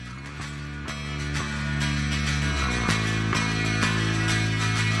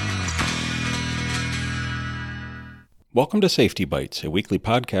Welcome to Safety Bites, a weekly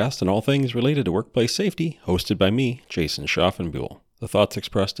podcast on all things related to workplace safety, hosted by me, Jason Schaffenbuhl. The thoughts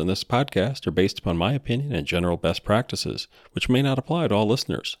expressed in this podcast are based upon my opinion and general best practices, which may not apply to all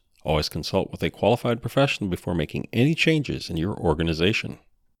listeners. Always consult with a qualified professional before making any changes in your organization.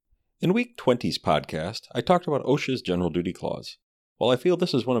 In Week 20's podcast, I talked about OSHA's General Duty Clause. While I feel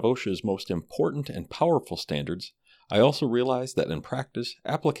this is one of OSHA's most important and powerful standards, I also realize that in practice,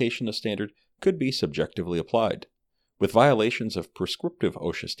 application of standard could be subjectively applied. With violations of prescriptive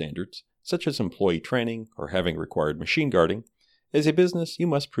OSHA standards, such as employee training or having required machine guarding, as a business you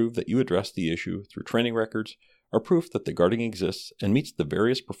must prove that you address the issue through training records or proof that the guarding exists and meets the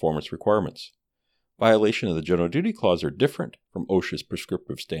various performance requirements. Violation of the General Duty Clause are different from OSHA's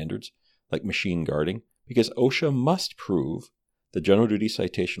prescriptive standards, like machine guarding, because OSHA must prove the General Duty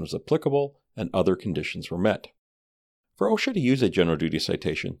citation was applicable and other conditions were met. For OSHA to use a General Duty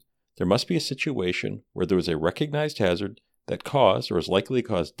citation, there must be a situation where there was a recognized hazard that caused or is likely to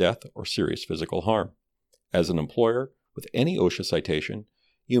cause death or serious physical harm. As an employer, with any OSHA citation,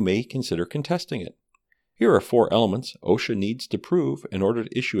 you may consider contesting it. Here are 4 elements OSHA needs to prove in order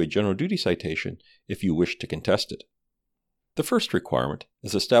to issue a general duty citation if you wish to contest it. The first requirement,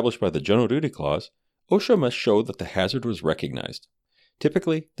 as established by the General Duty Clause, OSHA must show that the hazard was recognized.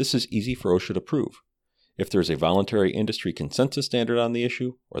 Typically, this is easy for OSHA to prove. If there is a voluntary industry consensus standard on the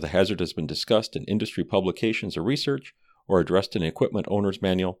issue, or the hazard has been discussed in industry publications or research, or addressed in an equipment owner's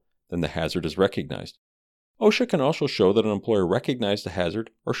manual, then the hazard is recognized. OSHA can also show that an employer recognized the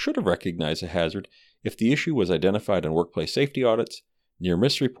hazard or should have recognized the hazard if the issue was identified in workplace safety audits,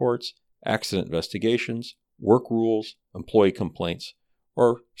 near-miss reports, accident investigations, work rules, employee complaints,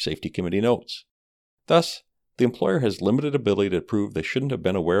 or safety committee notes. Thus, the employer has limited ability to prove they shouldn't have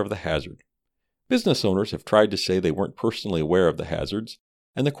been aware of the hazard. Business owners have tried to say they weren't personally aware of the hazards,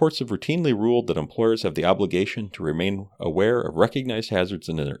 and the courts have routinely ruled that employers have the obligation to remain aware of recognized hazards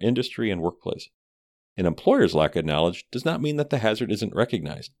in their industry and workplace. An employer's lack of knowledge does not mean that the hazard isn't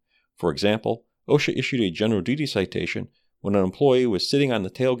recognized. For example, OSHA issued a general duty citation when an employee was sitting on the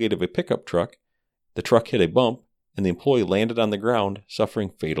tailgate of a pickup truck, the truck hit a bump, and the employee landed on the ground,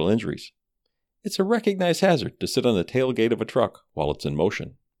 suffering fatal injuries. It's a recognized hazard to sit on the tailgate of a truck while it's in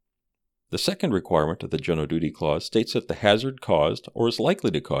motion. The second requirement of the General Duty Clause states that the hazard caused or is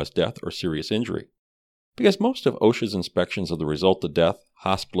likely to cause death or serious injury. Because most of OSHA's inspections are the result of death,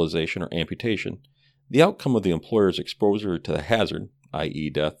 hospitalization, or amputation, the outcome of the employer's exposure to the hazard, i.e.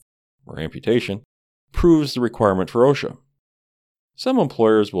 death or amputation, proves the requirement for OSHA. Some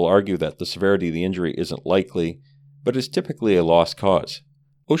employers will argue that the severity of the injury isn't likely, but is typically a lost cause.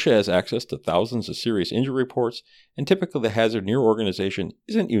 OSHA has access to thousands of serious injury reports, and typically the hazard in your organization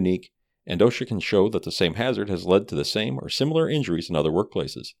isn't unique, and OSHA can show that the same hazard has led to the same or similar injuries in other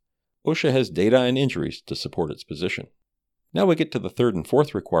workplaces. OSHA has data on injuries to support its position. Now we get to the third and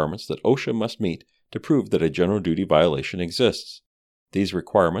fourth requirements that OSHA must meet to prove that a general duty violation exists. These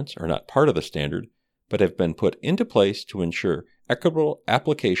requirements are not part of the standard, but have been put into place to ensure equitable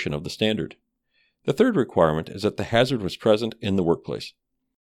application of the standard. The third requirement is that the hazard was present in the workplace.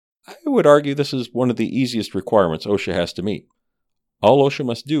 I would argue this is one of the easiest requirements OSHA has to meet. All OSHA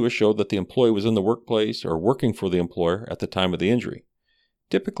must do is show that the employee was in the workplace or working for the employer at the time of the injury.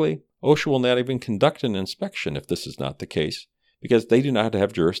 Typically, OSHA will not even conduct an inspection if this is not the case, because they do not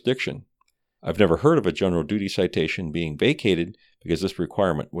have jurisdiction. I've never heard of a general duty citation being vacated because this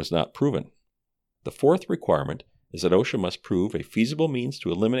requirement was not proven. The fourth requirement is that OSHA must prove a feasible means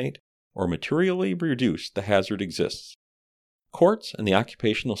to eliminate or materially reduce the hazard exists. Courts and the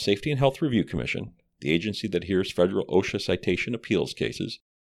Occupational Safety and Health Review Commission, the agency that hears federal OSHA citation appeals cases,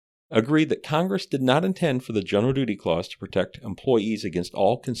 agreed that Congress did not intend for the General Duty Clause to protect employees against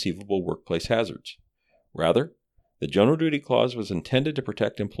all conceivable workplace hazards. Rather, the General Duty Clause was intended to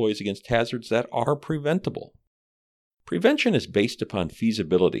protect employees against hazards that are preventable. Prevention is based upon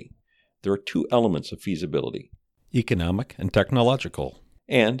feasibility. There are 2 elements of feasibility: economic and technological.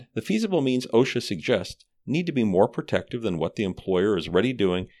 And the feasible means OSHA suggests need to be more protective than what the employer is already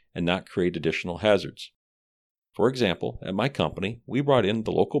doing and not create additional hazards. For example, at my company, we brought in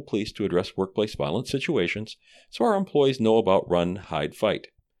the local police to address workplace violence situations so our employees know about run, hide, fight.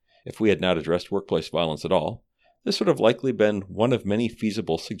 If we had not addressed workplace violence at all, this would have likely been one of many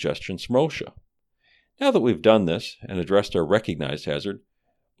feasible suggestions from OSHA. Now that we've done this and addressed our recognized hazard,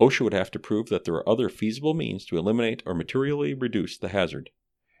 OSHA would have to prove that there are other feasible means to eliminate or materially reduce the hazard.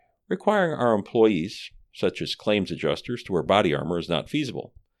 Requiring our employees, such as claims adjusters, to wear body armor is not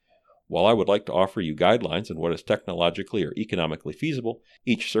feasible. While I would like to offer you guidelines on what is technologically or economically feasible,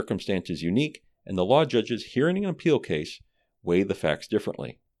 each circumstance is unique, and the law judges hearing an appeal case weigh the facts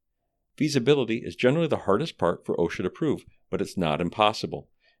differently. Feasibility is generally the hardest part for OSHA to prove, but it's not impossible.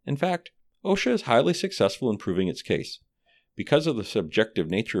 In fact, OSHA is highly successful in proving its case. Because of the subjective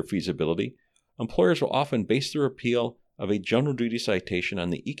nature of feasibility, employers will often base their appeal of a general duty citation on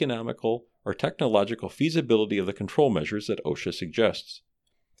the economical or technological feasibility of the control measures that OSHA suggests.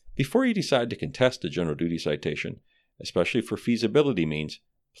 Before you decide to contest a general duty citation, especially for feasibility means,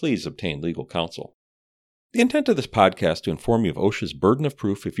 please obtain legal counsel. The intent of this podcast is to inform you of OSHA's burden of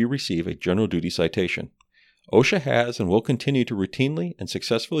proof if you receive a general duty citation. OSHA has and will continue to routinely and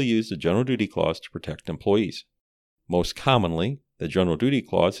successfully use the general duty clause to protect employees. Most commonly, the general duty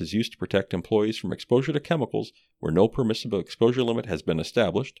clause is used to protect employees from exposure to chemicals where no permissible exposure limit has been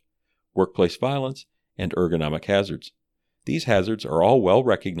established, workplace violence, and ergonomic hazards. These hazards are all well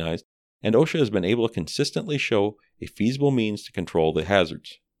recognized, and OSHA has been able to consistently show a feasible means to control the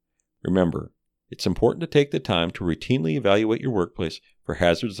hazards. Remember, it's important to take the time to routinely evaluate your workplace for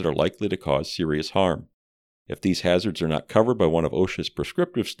hazards that are likely to cause serious harm. If these hazards are not covered by one of OSHA's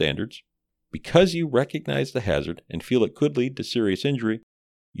prescriptive standards, because you recognize the hazard and feel it could lead to serious injury,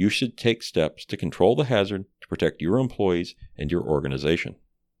 you should take steps to control the hazard to protect your employees and your organization.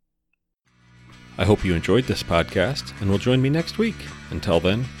 I hope you enjoyed this podcast and will join me next week. Until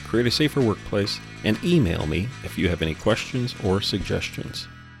then, create a safer workplace and email me if you have any questions or suggestions.